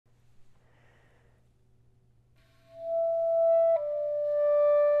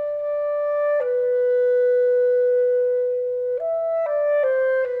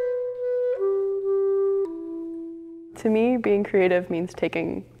To me, being creative means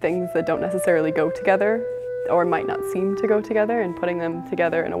taking things that don't necessarily go together or might not seem to go together and putting them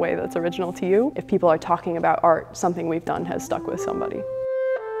together in a way that's original to you. If people are talking about art, something we've done has stuck with somebody.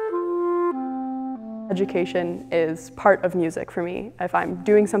 Education is part of music for me. If I'm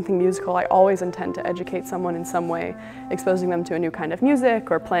doing something musical, I always intend to educate someone in some way, exposing them to a new kind of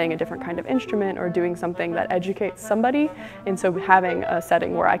music or playing a different kind of instrument or doing something that educates somebody. And so having a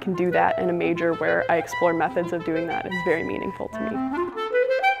setting where I can do that in a major where I explore methods of doing that is very meaningful to me.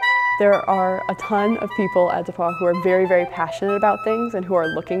 There are a ton of people at DePauw who are very, very passionate about things and who are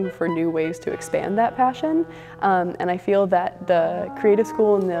looking for new ways to expand that passion. And I feel that the Creative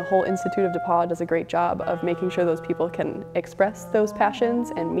School and the whole Institute of DePauw does a great job of making sure those people can express those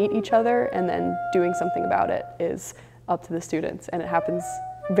passions and meet each other, and then doing something about it is up to the students. And it happens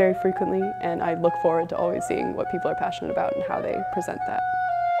very frequently, and I look forward to always seeing what people are passionate about and how they present that.